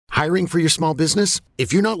Hiring for your small business?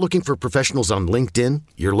 If you're not looking for professionals on LinkedIn,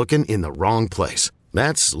 you're looking in the wrong place.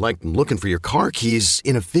 That's like looking for your car keys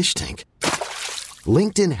in a fish tank.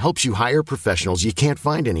 LinkedIn helps you hire professionals you can't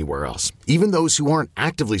find anywhere else, even those who aren't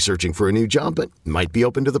actively searching for a new job but might be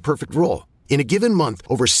open to the perfect role. In a given month,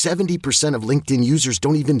 over 70% of LinkedIn users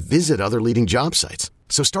don't even visit other leading job sites.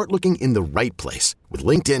 So start looking in the right place. With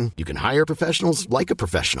LinkedIn, you can hire professionals like a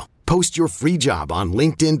professional. Post your free job on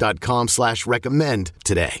linkedin.com/recommend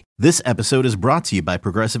today. This episode is brought to you by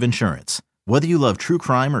Progressive Insurance. Whether you love true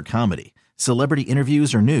crime or comedy, celebrity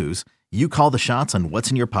interviews or news, you call the shots on what's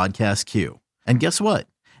in your podcast queue. And guess what?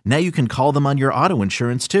 Now you can call them on your auto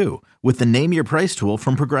insurance too with the Name Your Price tool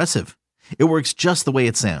from Progressive. It works just the way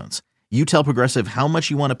it sounds. You tell Progressive how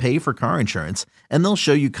much you want to pay for car insurance, and they'll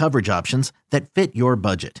show you coverage options that fit your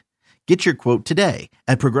budget. Get your quote today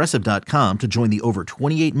at Progressive.com to join the over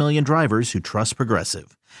 28 million drivers who trust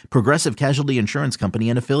Progressive. Progressive Casualty Insurance Company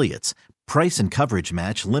and Affiliates. Price and coverage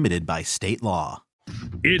match limited by state law.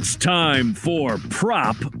 It's time for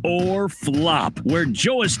Prop or Flop, where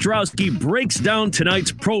Joe Ostrowski breaks down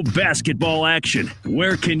tonight's pro basketball action.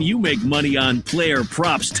 Where can you make money on player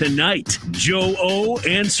props tonight? Joe O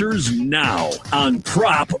answers now on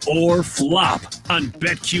Prop or Flop on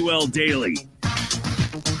BetQL Daily.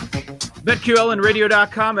 BetQL and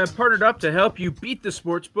Radio.com have partnered up to help you beat the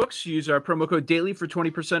sports books. Use our promo code DAILY for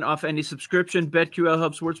 20% off any subscription. BetQL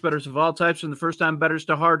helps sports bettors of all types, from the first-time bettors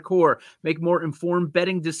to hardcore, make more informed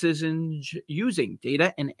betting decisions using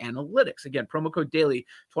data and analytics. Again, promo code DAILY,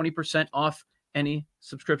 20% off any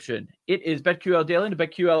subscription. It is BetQL Daily and the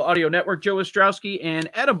BetQL Audio Network. Joe Ostrowski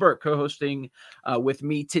and Adam Burke co-hosting with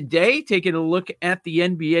me today, taking a look at the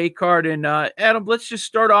NBA card. And Adam, let's just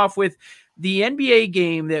start off with the NBA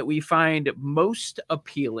game that we find most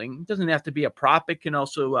appealing. It doesn't have to be a prop. It can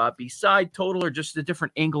also be side total or just a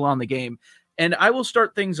different angle on the game. And I will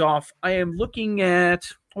start things off. I am looking at,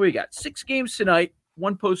 we got 6 games tonight,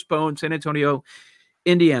 1 postponed, San Antonio,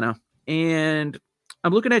 Indiana. And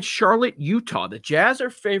I'm looking at Charlotte, Utah. The Jazz are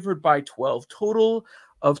favored by 12, total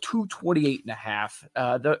of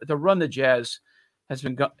 228.5. The run the Jazz has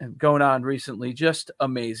been going on recently, just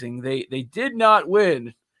amazing. They did not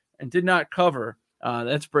win and did not cover.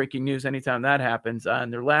 That's breaking news anytime that happens.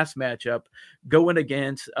 In their last matchup, going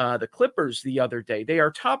against the Clippers the other day. They are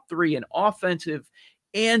top 3 in offensive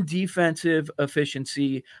and defensive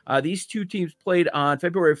efficiency. These two teams played on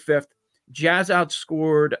February 5th. Jazz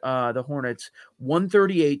outscored the Hornets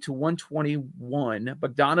 138 to 121.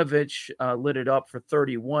 Bogdanovich lit it up for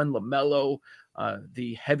 31. LaMelo,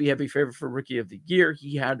 the heavy favorite for Rookie of the Year,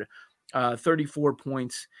 he had 34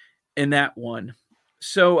 points in that one.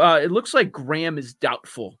 So it looks like Graham is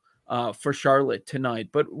doubtful for Charlotte tonight.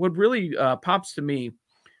 But what really pops to me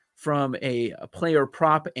from a player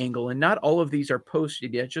prop angle, and not all of these are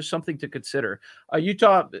posted yet, just something to consider.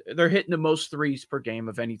 Utah, they're hitting the most threes per game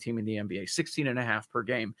of any team in the NBA, 16.5 per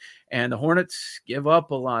game. And the Hornets give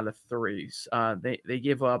up a lot of threes. They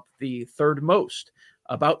give up the third most,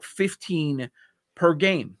 about 15 per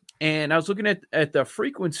game. And I was looking at the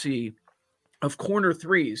frequency of corner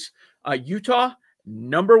threes. Utah,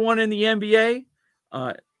 number 1 in the NBA,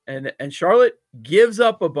 and Charlotte gives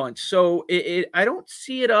up a bunch. So I don't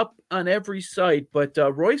see it up on every site, but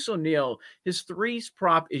Royce O'Neal, his threes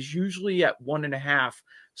prop is usually at 1.5.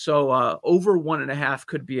 So over 1.5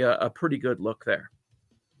 could be a pretty good look there.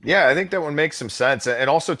 Yeah, I think that one makes some sense. And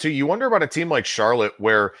also, too, you wonder about a team like Charlotte,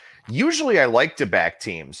 where usually I like to back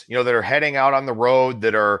teams, that are heading out on the road,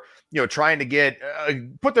 that are, trying to get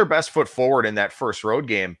put their best foot forward in that first road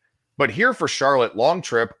game. But here for Charlotte, long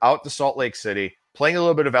trip out to Salt Lake City, playing a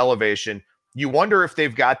little bit of elevation. You wonder if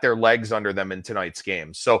they've got their legs under them in tonight's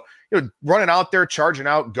game. So, running out there, charging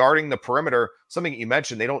out, guarding the perimeter, something you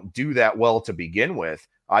mentioned, they don't do that well to begin with.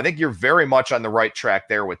 I think you're very much on the right track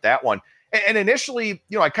there with that one. And initially,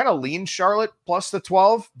 I kind of leaned Charlotte plus the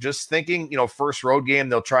 12, just thinking, first road game,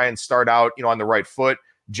 they'll try and start out, on the right foot.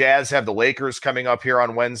 Jazz have the Lakers coming up here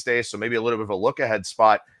on Wednesday, so maybe a little bit of a look-ahead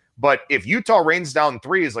spot. But if Utah rains down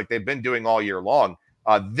threes like they've been doing all year long,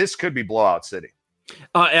 this could be blowout city.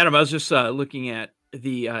 Adam, I was just looking at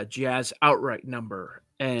the Jazz outright number,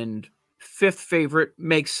 and 5th favorite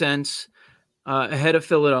makes sense ahead of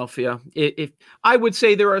Philadelphia. If I would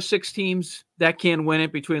say there are 6 teams that can win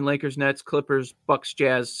it between Lakers, Nets, Clippers, Bucks,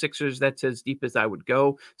 Jazz, Sixers. That's as deep as I would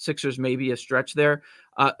go. Sixers maybe a stretch there.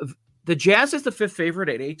 The Jazz is the 5th favorite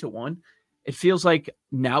at 8-1. It feels like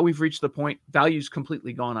now we've reached the point, value's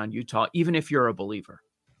completely gone on Utah, even if you're a believer.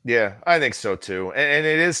 Yeah, I think so too. And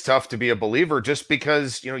it is tough to be a believer just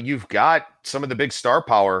because, you've got some of the big star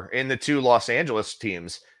power in the 2 Los Angeles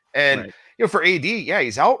teams. And, right. For AD, yeah,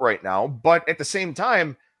 he's out right now. But at the same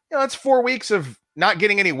time, that's 4 weeks of not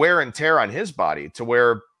getting any wear and tear on his body to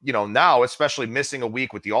where, now, especially missing a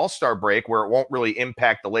week with the All-Star break where it won't really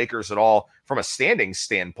impact the Lakers at all from a standing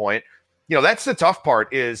standpoint. That's the tough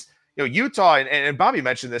part is, Utah, and Bobby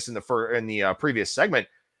mentioned this in the previous segment,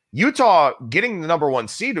 Utah getting the number 1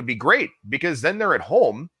 seed would be great because then they're at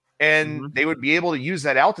home and they would be able to use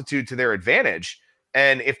that altitude to their advantage.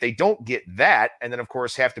 And if they don't get that, and then of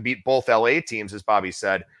course have to beat both LA teams, as Bobby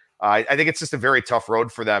said, I think it's just a very tough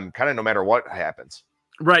road for them, kind of no matter what happens.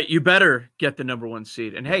 Right. You better get the number 1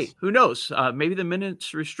 seed. And hey, who knows? Maybe the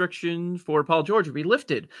minutes restriction for Paul George will be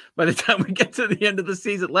lifted by the time we get to the end of the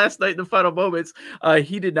season. Last night in the final moments,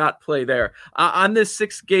 he did not play there. On this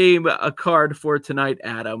 6-game card for tonight,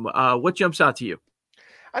 Adam, what jumps out to you?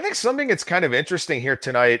 I think something that's kind of interesting here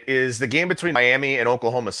tonight is the game between Miami and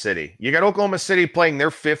Oklahoma City. You got Oklahoma City playing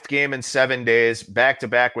their 5th game in 7 days,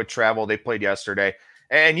 back-to-back with travel. They played yesterday.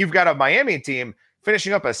 And you've got a Miami team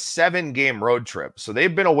finishing up a 7-game road trip. So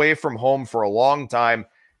they've been away from home for a long time.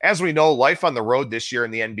 As we know, life on the road this year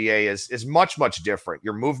in the NBA is much, much different.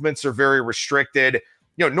 Your movements are very restricted.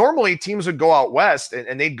 Normally teams would go out west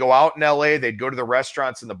and they'd go out in LA. They'd go to the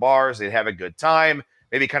restaurants and the bars. They'd have a good time,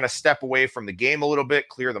 maybe kind of step away from the game a little bit,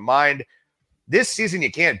 clear the mind. This season,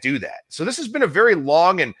 you can't do that. So this has been a very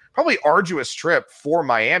long and probably arduous trip for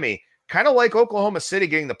Miami, kind of like Oklahoma City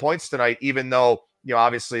getting the points tonight, even though,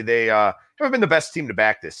 obviously they haven't been the best team to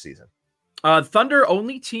back this season. Thunder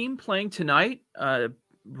only team playing tonight,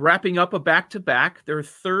 wrapping up a back-to-back, their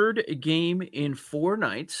 3rd game in 4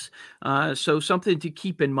 nights. So something to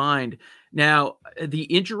keep in mind. Now, the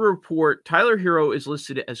injury report, Tyler Hero is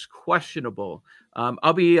listed as questionable.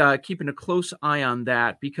 I'll be keeping a close eye on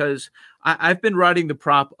that because I've been riding the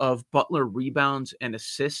prop of Butler rebounds and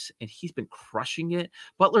assists, and he's been crushing it.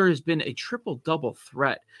 Butler has been a triple-double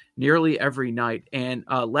threat nearly every night. And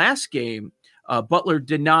last game, Butler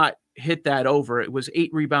did not hit that over. It was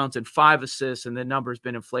 8 rebounds and 5 assists, and the number's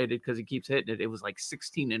been inflated because he keeps hitting it. It was like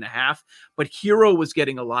 16.5, but Hero was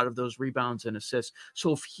getting a lot of those rebounds and assists.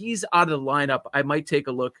 So if he's out of the lineup, I might take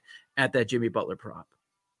a look at that Jimmy Butler prop.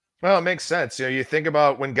 Well, it makes sense. You think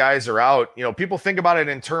about when guys are out, people think about it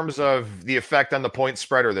in terms of the effect on the point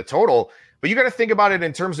spread or the total, but you got to think about it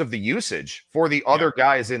in terms of the usage for the other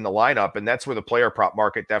guys in the lineup. And that's where the player prop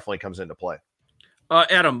market definitely comes into play.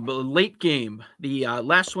 Adam, late game, the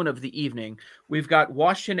last one of the evening. We've got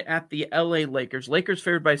Washington at the LA Lakers. Lakers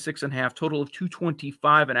favored by 6.5, total of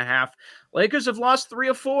 225.5. Lakers have lost 3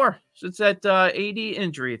 of 4 since that AD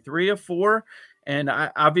injury, 3 of 4. And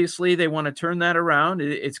obviously they want to turn that around.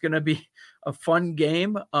 It's going to be a fun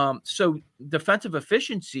game. So defensive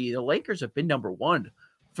efficiency, the Lakers have been number 1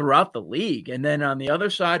 throughout the league. And then on the other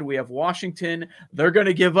side, we have Washington. They're going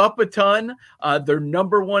to give up a ton. They're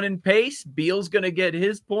number 1 in pace. Beal's going to get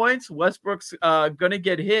his points. Westbrook's going to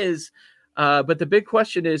get his. But the big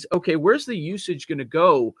question is, okay, where's the usage going to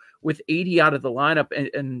go with 80 out of the lineup?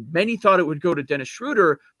 And many thought it would go to Dennis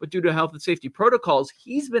Schroeder, but due to health and safety protocols,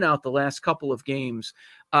 he's been out the last couple of games.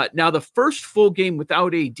 Now, the first full game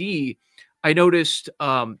without AD, I noticed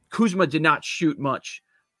Kuzma did not shoot much.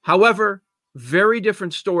 However, very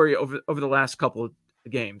different story over the last couple of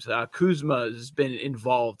games. Kuzma has been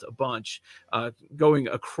involved a bunch, going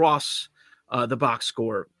across the box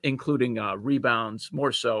score, including rebounds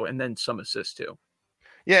more so, and then some assists too.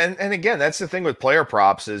 Yeah, and again, that's the thing with player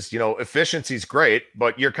props is, efficiency is great,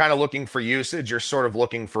 but you're kind of looking for usage. You're sort of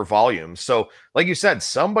looking for volume. So like you said,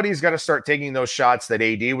 somebody's got to start taking those shots that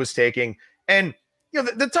AD was taking. And,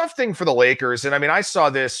 the tough thing for the Lakers, and I mean, I saw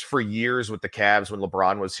this for years with the Cavs when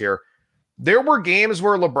LeBron was here. There were games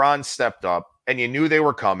where LeBron stepped up and you knew they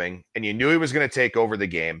were coming and you knew he was going to take over the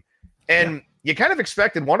game. And you kind of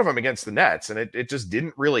expected one of them against the Nets, and it just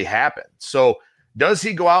didn't really happen. So does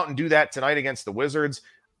he go out and do that tonight against the Wizards?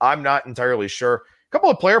 I'm not entirely sure. A couple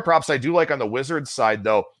of player props I do like on the Wizards side,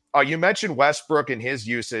 though. You mentioned Westbrook and his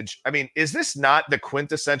usage. I mean, is this not the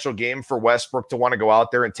quintessential game for Westbrook to want to go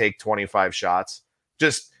out there and take 25 shots?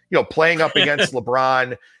 Just, playing up against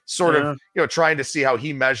LeBron, sort of, trying to see how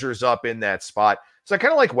he measures up in that spot. So I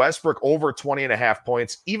kind of like Westbrook over 20.5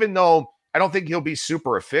 points, even though I don't think he'll be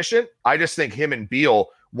super efficient. I just think him and Beal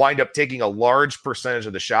wind up taking a large percentage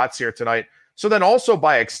of the shots here tonight. So then also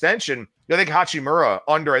by extension, I think Hachimura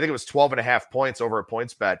under, I think it was 12.5 points over at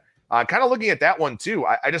PointsBet. Kind of looking at that one too.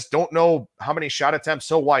 I just don't know how many shot attempts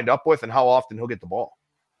he'll wind up with and how often he'll get the ball.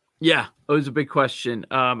 Yeah, it was a big question.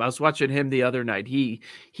 I was watching him the other night. He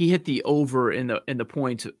hit the over in the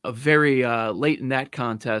points very late in that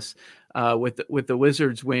contest with the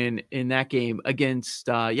Wizards win in that game against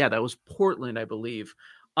that was Portland, I believe,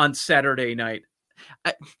 on Saturday night.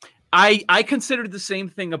 I considered the same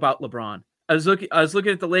thing about LeBron. I was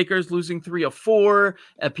looking at the Lakers losing 3 of 4.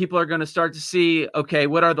 People are going to start to see, okay,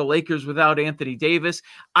 what are the Lakers without Anthony Davis?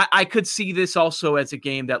 I could see this also as a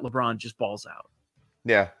game that LeBron just balls out.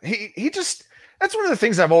 Yeah, he just, that's one of the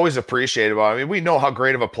things I've always appreciated about him. I mean, we know how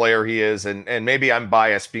great of a player he is, and maybe I'm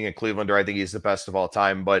biased being a Clevelander. I think he's the best of all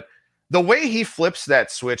time, but the way he flips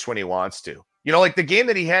that switch when he wants to, like the game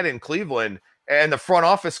that he had in Cleveland, and the front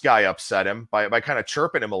office guy upset him by kind of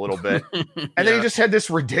chirping him a little bit. And then he just had this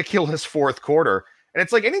ridiculous fourth quarter. And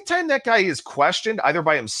it's like anytime that guy is questioned either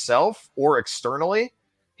by himself or externally,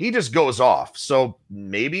 he just goes off. So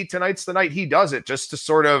maybe tonight's the night he does it, just to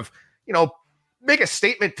sort of, make a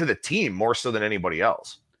statement to the team more so than anybody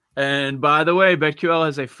else. And by the way, BetQL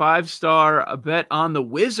has a 5-star bet on the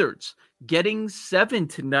Wizards getting 7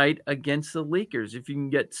 tonight against the Lakers. If you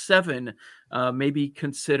can get 7, maybe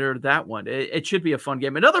consider that one. It should be a fun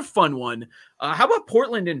game. Another fun one. How about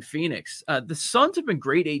Portland and Phoenix? The Suns have been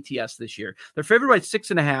great ATS this year. They're favored by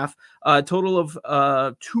 6.5, total of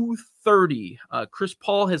 230. Chris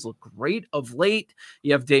Paul has looked great of late.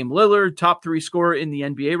 You have Dame Lillard, top 3 scorer in the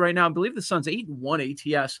NBA right now. I believe the Suns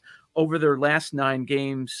 8-1 ATS over their last 9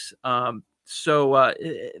 games. So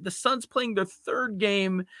the Suns playing their 3rd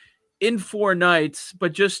game in 4 nights,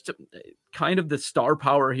 but just kind of the star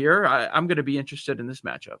power here. I'm going to be interested in this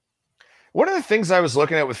matchup. One of the things I was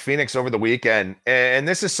looking at with Phoenix over the weekend, and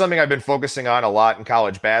this is something I've been focusing on a lot in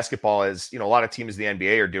college basketball, is, a lot of teams in the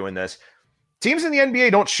NBA are doing this. Teams in the NBA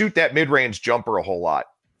don't shoot that mid-range jumper a whole lot.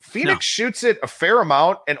 Phoenix shoots it a fair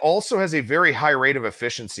amount and also has a very high rate of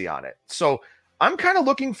efficiency on it. So I'm kind of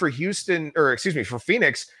looking for for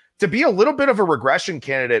Phoenix to be a little bit of a regression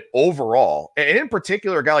candidate overall. And in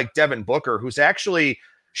particular, a guy like Devin Booker, who's actually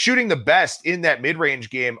shooting the best in that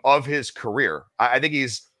mid-range game of his career. I think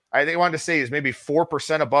I wanted to say he's maybe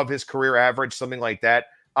 4% above his career average, something like that,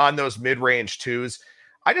 on those mid-range twos.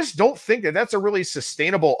 I just don't think that that's a really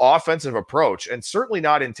sustainable offensive approach, and certainly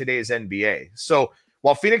not in today's NBA. So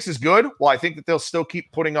while Phoenix is good, I think that they'll still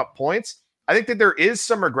keep putting up points, I think that there is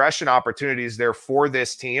some regression opportunities there for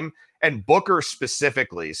this team, and Booker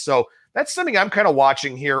specifically. So that's something I'm kind of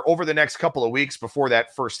watching here over the next couple of weeks before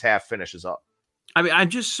that first half finishes up. I mean, I'm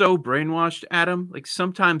just so brainwashed, Adam. Like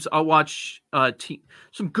sometimes I'll watch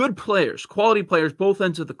some good players, quality players, both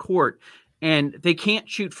ends of the court, and they can't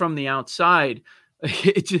shoot from the outside.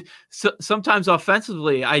 Sometimes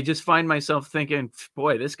offensively, I just find myself thinking,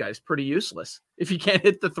 boy, this guy's pretty useless if he can't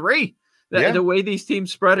hit the 3. The way these teams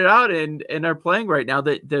spread it out and are playing right now,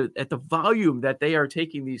 at the volume that they are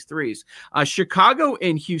taking these threes. Chicago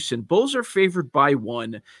and Houston, Bulls are favored by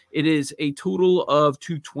 1. It is a total of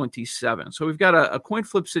 227. So we've got a coin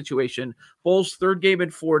flip situation. Bulls 3rd game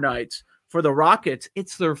in 4 nights. For the Rockets,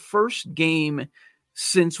 it's their first game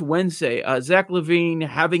since Wednesday. Zach LaVine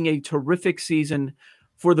having a terrific season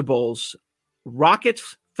for the Bulls.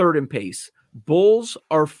 Rockets 3rd in pace. Bulls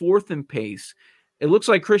are 4th in pace. It looks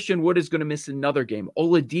like Christian Wood is going to miss another game.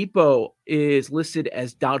 Oladipo is listed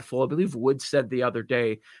as doubtful. I believe Wood said the other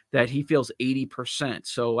day that he feels 80%.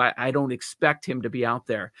 So I don't expect him to be out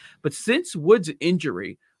there. But since Wood's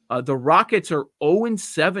injury, the Rockets are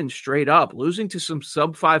 0-7 straight up, losing to some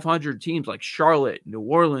sub-500 teams like Charlotte, New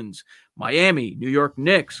Orleans, Miami, New York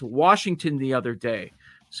Knicks, Washington the other day.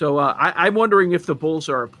 So I'm wondering if the Bulls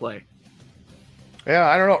are a play. Yeah,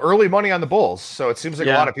 I don't know. Early money on the Bulls. So it seems like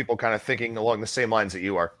a lot of people kind of thinking along the same lines that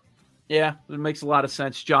you are. Yeah, it makes a lot of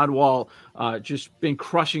sense. John Wall just been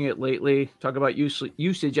crushing it lately. Talk about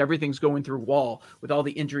usage. Everything's going through Wall with all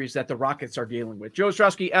the injuries that the Rockets are dealing with. Joe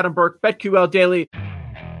Ostrowski, Adam Burke, BetQL Daily.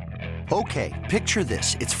 Okay, picture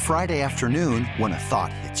this. It's Friday afternoon when a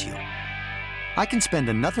thought hits you. I can spend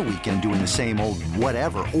another weekend doing the same old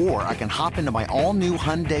whatever, or I can hop into my all-new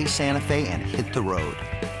Hyundai Santa Fe and hit the road.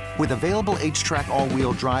 With available H-Track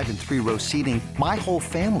all-wheel drive and 3-row seating, my whole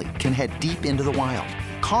family can head deep into the wild.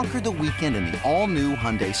 Conquer the weekend in the all-new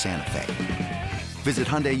Hyundai Santa Fe. Visit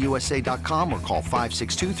HyundaiUSA.com or call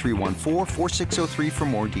 562-314-4603 for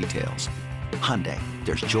more details. Hyundai,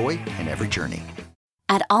 there's joy in every journey.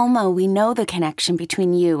 At Alma, we know the connection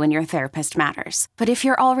between you and your therapist matters. But if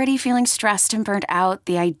you're already feeling stressed and burnt out,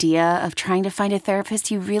 the idea of trying to find a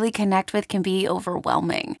therapist you really connect with can be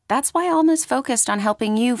overwhelming. That's why Alma's focused on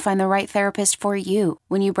helping you find the right therapist for you.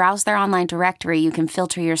 When you browse their online directory, you can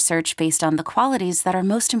filter your search based on the qualities that are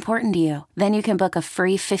most important to you. Then you can book a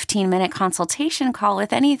free 15-minute consultation call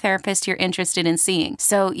with any therapist you're interested in seeing,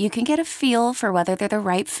 so you can get a feel for whether they're the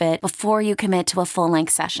right fit before you commit to a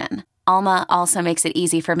full-length session. Alma also makes it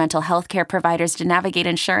easy for mental health care providers to navigate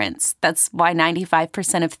insurance. That's why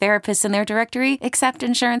 95% of therapists in their directory accept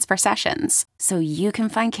insurance for sessions, so you can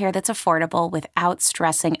find care that's affordable without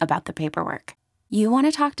stressing about the paperwork. You want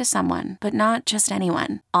to talk to someone, but not just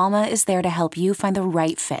anyone. Alma is there to help you find the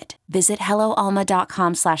right fit. Visit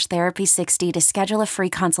helloalma.com/therapy60 to schedule a free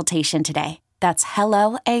consultation today. That's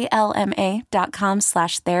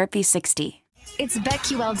helloalma.com/therapy60. It's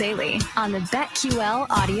BetQL Daily on the BetQL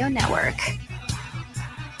Audio Network.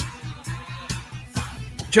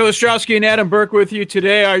 Joe Ostrowski and Adam Burke with you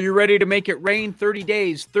today. Are you ready to make it rain? 30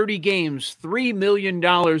 days, 30 games, $3 million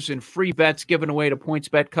in free bets given away to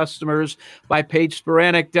PointsBet customers by Paige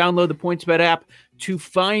Sporanic. Download the PointsBet app to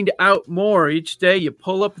find out more. Each day you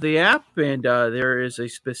pull up the app and there is a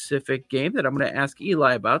specific game that I'm going to ask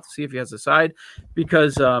Eli about to see if he has a side.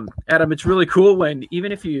 Because, Adam, it's really cool when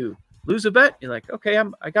even if you lose a bet, you're like, okay,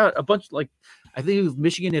 I got a bunch, like, I think it was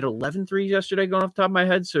Michigan hit 11 threes yesterday going off the top of my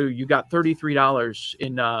head. So you got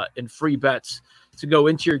 $33 in free bets to go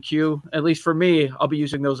into your queue. At least for me, I'll be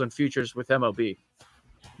using those on futures with MLB.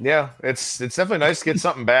 Yeah, it's definitely nice to get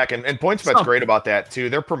something back. And PointsBet's great about that too.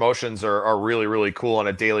 Their promotions are really, really cool on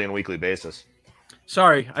a daily and weekly basis.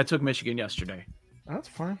 Sorry, I took Michigan yesterday. That's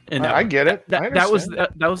fine. And I get it. That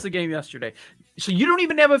was the game yesterday. So you don't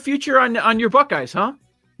even have a future on your Buckeyes, huh?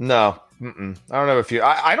 No. I don't have a few.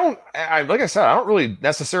 I don't like I said, I don't really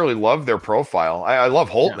necessarily love their profile. I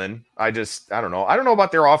love Holtman. Yeah. I don't know. I don't know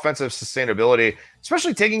about their offensive sustainability,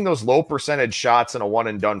 especially taking those low percentage shots in a one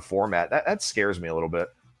and done format. That scares me a little bit.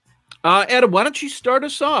 Adam, why don't you start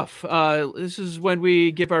us off? This is when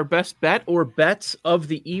we give our best bet or bets of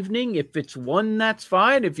the evening. If it's one, that's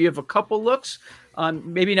fine. If you have a couple looks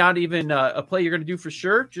on maybe not even a play you're going to do for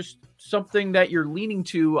sure, just something that you're leaning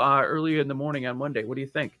to earlier in the morning on Monday. What do you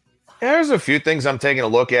think? There's a few things I'm taking a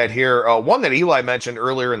look at here. One that Eli mentioned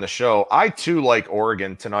earlier in the show. I, too, like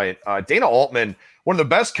Oregon tonight. Dana Altman, one of the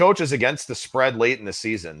best coaches against the spread late in the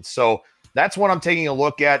season. So that's what I'm taking a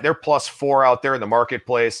look at. They're +4 out there in the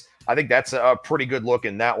marketplace. I think that's a pretty good look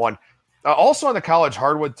in that one. Also on the college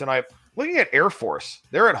hardwood tonight, looking at Air Force.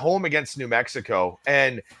 They're at home against New Mexico.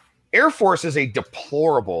 And Air Force is a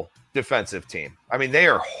deplorable defensive team. I mean, they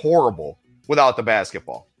are horrible without the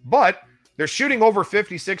basketball. But they're shooting over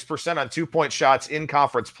 56% on 2-point shots in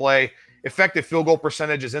conference play. Effective field goal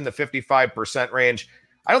percentage is in the 55% range.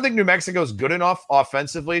 I don't think New Mexico is good enough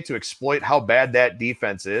offensively to exploit how bad that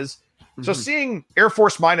defense is. Mm-hmm. So seeing Air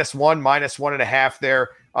Force -1, -1.5 there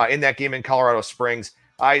in that game in Colorado Springs,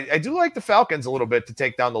 I do like the Falcons a little bit to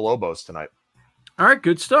take down the Lobos tonight. All right,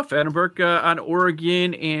 good stuff. Adam Burke on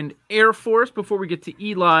Oregon and Air Force. Before we get to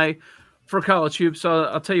Eli for college hoops,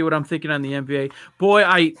 I'll tell you what I'm thinking on the NBA. Boy,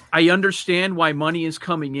 I understand why money is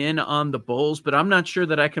coming in on the Bulls, but I'm not sure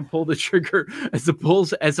that I can pull the trigger as the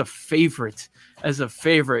Bulls as a favorite.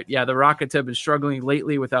 Yeah, the Rockets have been struggling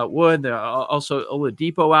lately without Wood. Also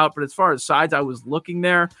Oladipo out, but as far as sides, I was looking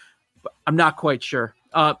there, but I'm not quite sure.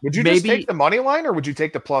 Would you just take the money line, or would you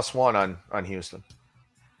take the +1 on Houston?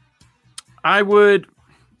 I would.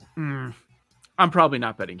 I'm probably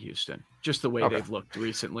not betting Houston, just the way they've looked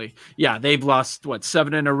recently. Yeah, they've lost,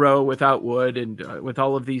 7 in a row without Wood and with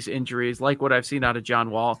all of these injuries, like what I've seen out of John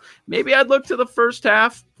Wall. Maybe I'd look to the first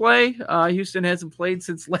half play. Houston hasn't played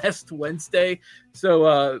since last Wednesday,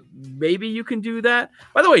 so maybe you can do that.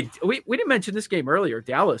 By the way, we didn't mention this game earlier,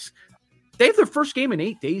 Dallas. They have their first game in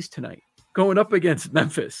 8 days tonight, going up against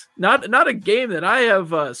Memphis. Not a game that I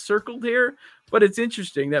have circled here, but it's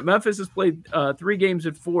interesting that Memphis has played 3 games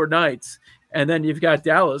in 4 nights. And then you've got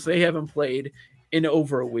Dallas. They haven't played in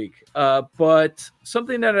over a week. But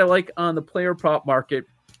something that I like on the player prop market,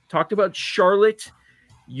 talked about Charlotte,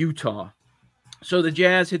 Utah. So the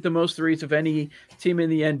Jazz hit the most threes of any team in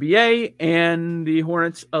the NBA, and the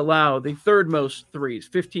Hornets allow the third most threes,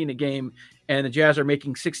 15 a game, and the Jazz are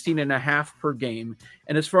making 16.5 per game.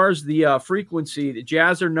 And as far as the frequency, the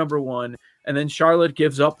Jazz are number 1, and then Charlotte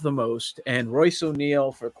gives up the most. And Royce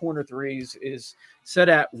O'Neal for corner threes is set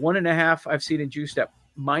at 1.5. I've seen it juiced at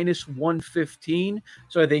 -115.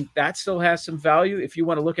 So I think that still has some value. If you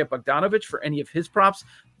want to look at Bogdanović for any of his props,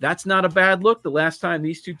 that's not a bad look. The last time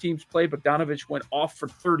these two teams played, Bogdanović went off for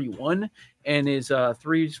 31, and his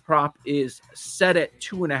threes prop is set at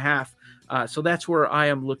 2.5. So that's where I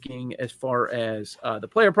am looking as far as the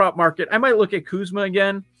player prop market. I might look at Kuzma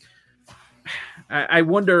again. I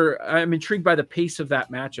wonder, I'm intrigued by the pace of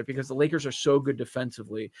that matchup because the Lakers are so good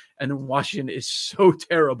defensively and then Washington is so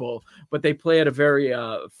terrible, but they play at a very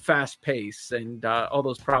fast pace, and all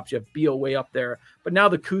those props, you have Beal way up there, but now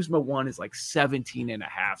the Kuzma one is like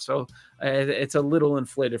 17.5. So it's a little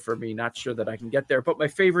inflated for me. Not sure that I can get there, but my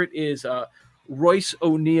favorite is Royce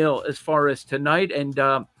O'Neal as far as tonight. And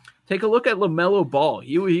take a look at LaMelo Ball.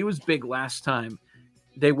 He was big last time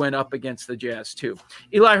they went up against the Jazz too.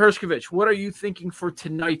 Eli Hershkovich, what are you thinking for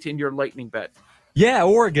tonight in your Lightning bet? Yeah,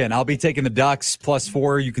 Oregon. I'll be taking the Ducks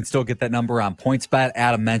 +4. You can still get that number on PointsBet.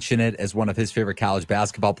 Adam mentioned it as one of his favorite college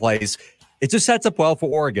basketball plays. It just sets up well for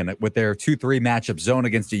Oregon with their 2-3 matchup zone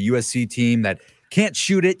against a USC team that can't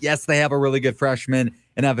shoot it. Yes, they have a really good freshman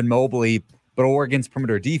in Evan Mobley, but Oregon's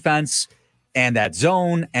perimeter defense and that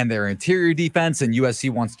zone and their interior defense, and USC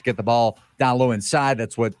wants to get the ball down low inside.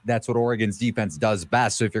 That's what Oregon's defense does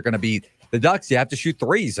best. So if you're going to beat the Ducks, you have to shoot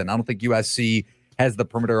threes, and I don't think USC has the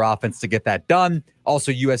perimeter offense to get that done.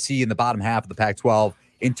 Also, USC in the bottom half of the Pac-12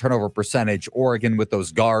 in turnover percentage. Oregon with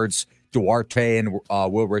those guards, Duarte and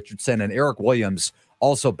Will Richardson, and Eric Williams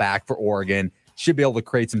also back for Oregon. Should be able to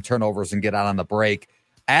create some turnovers and get out on the break.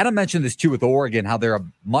 Adam mentioned this too with Oregon, how they're a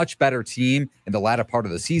much better team in the latter part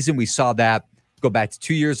of the season. We saw that go back to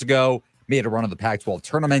 2 years ago, made a run of the Pac-12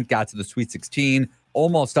 tournament, got to the Sweet 16,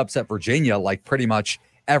 almost upset Virginia like pretty much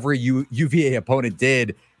every UVA opponent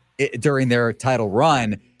did during their title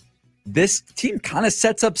run. This team kind of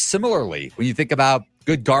sets up similarly when you think about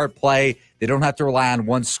good guard play. They don't have to rely on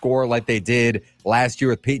one scorer like they did last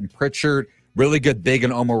year with Peyton Pritchard. Really good big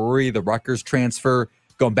in Omar Rui, the Rutgers transfer,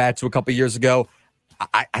 going back to a couple years ago.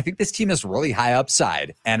 I think this team is really high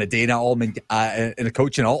upside, and a Dana Altman and a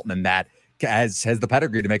coach in Altman that has the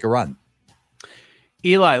pedigree to make a run.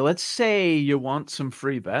 Eli, let's say you want some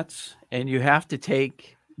free bets and you have to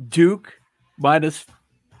take Duke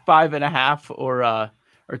 -5.5 or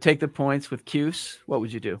take the points with Cuse. What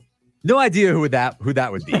would you do? No idea who that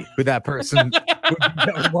would be, who that person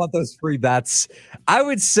would want those free bets. I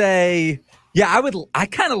would say, yeah, I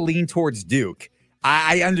kind of lean towards Duke.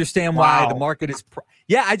 I understand why the market is.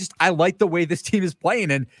 I like the way this team is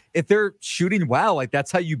playing. And if they're shooting well, like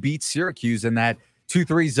that's how you beat Syracuse in that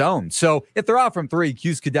 2-3 zone. So if they're out from three,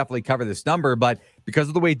 Cuse could definitely cover this number. But because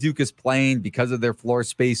of the way Duke is playing, because of their floor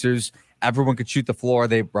spacers, everyone could shoot the floor.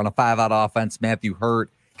 They run a 5-out offense. Matthew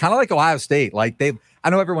Hurt, kind of like Ohio State. I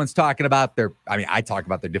know everyone's talking about I talk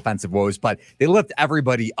about their defensive woes, but they lift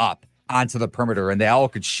everybody up onto the perimeter and they all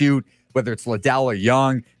could shoot, whether it's Liddell or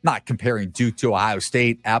Young. Not comparing Duke to Ohio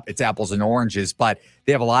State. It's apples and oranges, but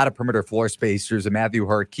they have a lot of perimeter floor spacers, and Matthew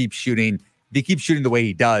Hurt keeps shooting. If he keeps shooting the way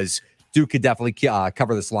he does, Duke could definitely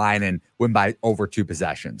cover this line and win by over 2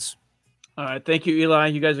 possessions. All right. Thank you, Eli.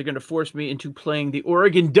 You guys are going to force me into playing the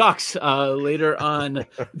Oregon Ducks later on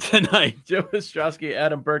tonight. Joe Ostrowski,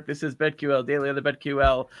 Adam Burke. This is BetQL Daily on the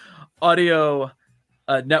BetQL audio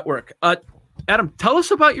network. Adam, tell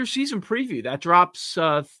us about your season preview. That drops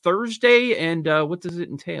Thursday, and what does it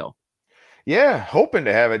entail? Yeah, hoping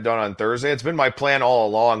to have it done on Thursday. It's been my plan all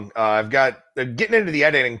along. I've got getting into the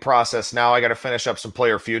editing process now. I got to finish up some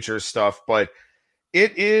player futures stuff, but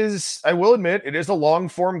it is, I will admit, it is a long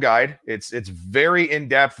form guide. It's very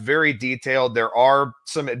in-depth, very detailed. There are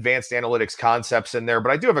some advanced analytics concepts in there,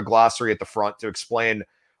 but I do have a glossary at the front to explain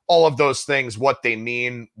all of those things, what they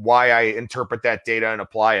mean, why I interpret that data and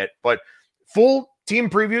apply it. But full team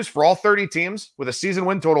previews for all 30 teams with a season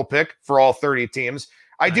win total pick for all 30 teams.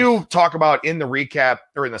 I do talk about in the recap,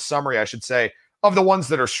 or in the summary, I should say, of the ones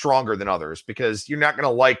that are stronger than others, because you're not going to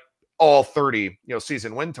like all 30,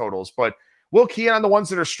 season win totals, but we'll key in on the ones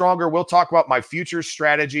that are stronger. We'll talk about my futures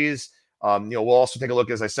strategies. We'll also take a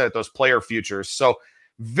look, as I said, at those player futures. So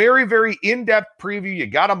very, very in-depth preview. You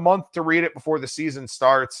got a month to read it before the season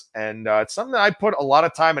starts. And it's something that I put a lot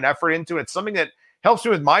of time and effort into. It's something that helps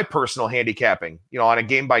me with my personal handicapping, on a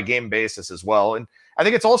game-by-game basis as well. And I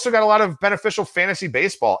think it's also got a lot of beneficial fantasy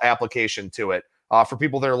baseball application to it for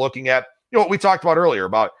people that are looking at, what we talked about earlier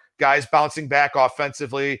about guys bouncing back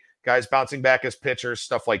offensively, guys bouncing back as pitchers,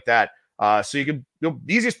 stuff like that. So you can, the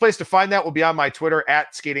easiest place to find that will be on my Twitter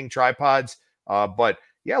at Skating Tripods. But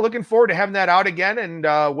yeah, looking forward to having that out again, and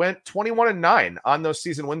went 21-9 on those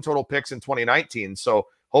season win total picks in 2019. So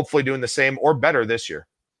hopefully doing the same or better this year.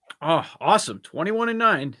 Oh, awesome.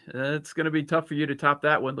 21-9. It's going to be tough for you to top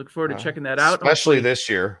that one. Look forward to checking that out. Especially this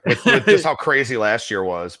year with just how crazy last year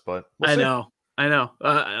was, but we'll see. I know.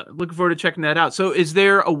 Looking forward to checking that out. So is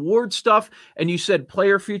there award stuff? And you said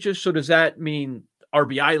player futures. So does that mean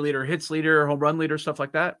RBI leader, hits leader, home run leader, stuff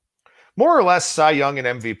like that? More or less Cy Young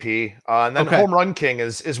and MVP. And then Home Run King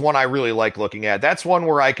is one I really like looking at. That's one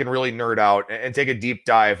where I can really nerd out and take a deep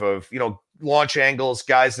dive of, launch angles,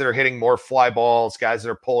 guys that are hitting more fly balls, guys that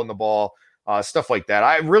are pulling the ball, stuff like that.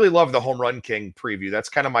 I really love the Home Run King preview. That's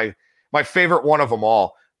kind of my favorite one of them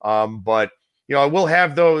all. But I will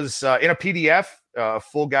have those in a PDF,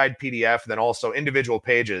 full guide PDF, and then also individual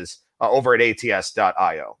pages over at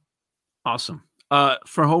ats.io. Awesome.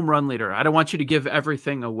 For home run leader, I don't want you to give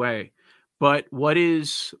everything away, but what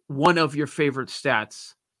is one of your favorite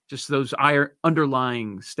stats? Just those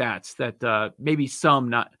underlying stats that maybe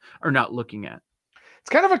some are not looking at. It's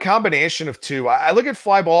kind of a combination of two. I look at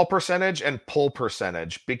fly ball percentage and pull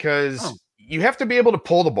percentage because you have to be able to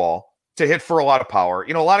pull the ball to hit for a lot of power.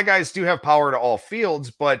 You know, a lot of guys do have power to all fields,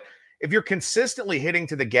 but if you're consistently hitting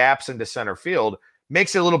to the gaps into center field,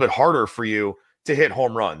 makes it a little bit harder for you to hit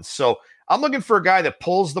home runs. So I'm looking for a guy that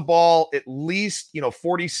pulls the ball at least,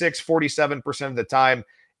 46, 47% of the time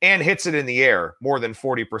and hits it in the air more than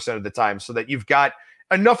 40% of the time so that you've got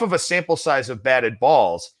enough of a sample size of batted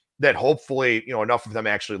balls that hopefully, enough of them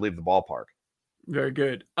actually leave the ballpark. Very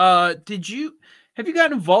good. Have you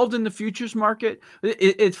gotten involved in the futures market?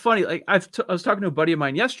 It's funny. Like I was talking to a buddy of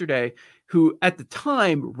mine yesterday who at the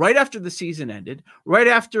time, right after the season ended, right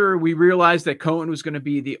after we realized that Cohen was going to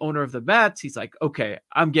be the owner of the Mets, he's like, okay,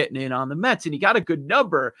 I'm getting in on the Mets. And he got a good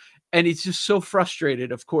number. And he's just so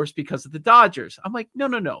frustrated, of course, because of the Dodgers. I'm like,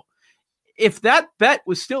 no. If that bet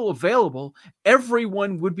was still available,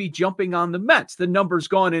 everyone would be jumping on the Mets. The number's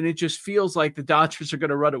gone, and it just feels like the Dodgers are going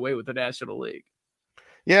to run away with the National League.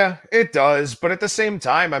 Yeah, it does. But at the same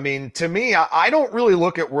time, I mean, to me, I don't really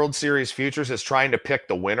look at World Series futures as trying to pick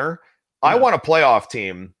the winner. Yeah. I want a playoff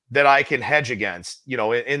team that I can hedge against,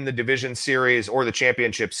 in the division series or the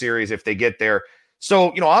championship series if they get there.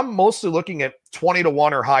 So, I'm mostly looking at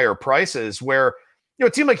 20-1 or higher prices where, a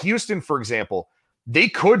team like Houston, for example, they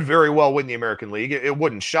could very well win the American League. It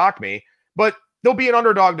wouldn't shock me, but they'll be an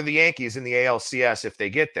underdog to the Yankees in the ALCS if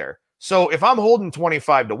they get there. So if I'm holding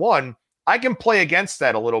 25-1, I can play against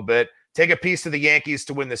that a little bit, take a piece of the Yankees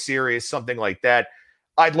to win the series, something like that.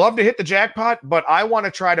 I'd love to hit the jackpot, but I want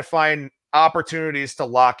to try to find opportunities to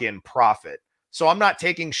lock in profit. So I'm not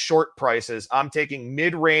taking short prices. I'm taking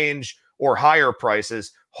mid-range or higher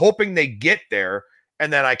prices, hoping they get there,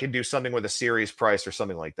 and then I can do something with a series price or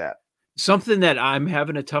something like that. Something that I'm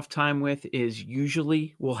having a tough time with is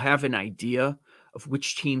usually we'll have an idea of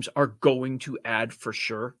which teams are going to add for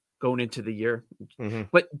sure going into the year.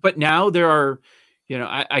 Mm-hmm. But now there are,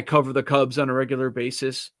 I cover the Cubs on a regular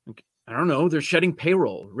basis. I don't know. They're shedding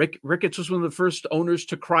payroll. Ricketts was one of the first owners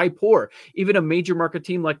to cry poor. Even a major market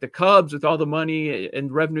team like the Cubs with all the money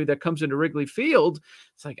and revenue that comes into Wrigley Field,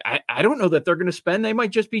 it's like, I don't know that they're going to spend. They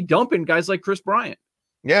might just be dumping guys like Chris Bryant.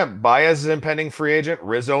 Yeah, Baez is impending free agent,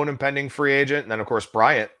 Rizzo an impending free agent, and then, of course,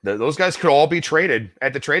 Bryant. Those guys could all be traded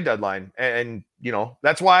at the trade deadline. And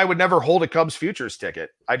that's why I would never hold a Cubs futures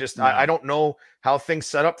ticket. I don't know how things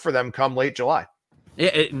set up for them come late July.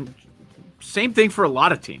 Same thing for a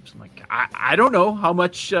lot of teams. I'm like, I don't know how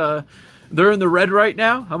much they're in the red right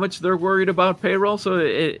now, how much they're worried about payroll.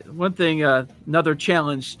 So one thing, another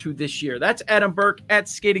challenge to this year. That's Adam Burke at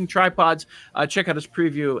Skating Tripods. Check out his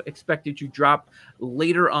preview, expected to drop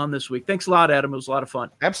later on this week. Thanks a lot, Adam. It was a lot of fun.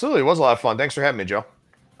 Absolutely. It was a lot of fun. Thanks for having me, Joe.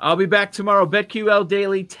 I'll be back tomorrow, BetQL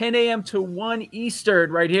Daily, 10 a.m. to 1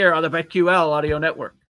 Eastern, right here on the BetQL Audio Network.